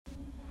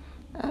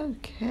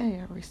Okay,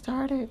 are we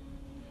started?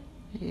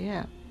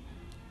 Yeah.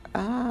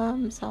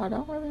 So I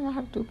don't really know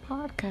how to do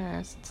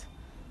podcasts.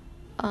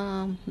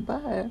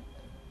 But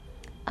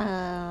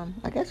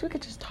I guess we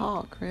could just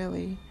talk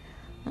really.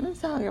 Let me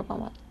tell you about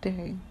my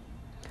day.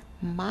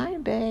 My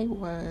day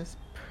was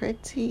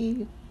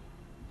pretty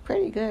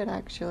good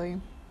actually.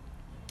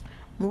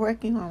 I'm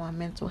working on my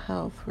mental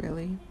health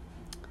really.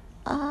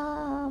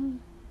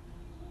 Um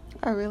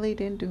I really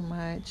didn't do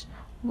much.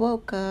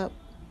 Woke up,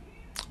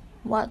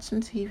 watched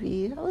some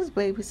TV. I was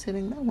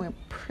babysitting. That went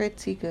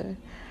pretty good.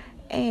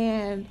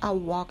 And I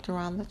walked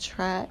around the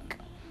track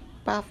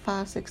about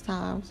 5, 6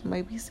 times,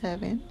 maybe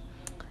seven.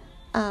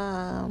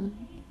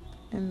 Um,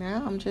 and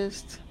now I'm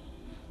just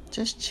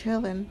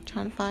chilling,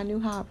 trying to find new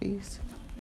hobbies.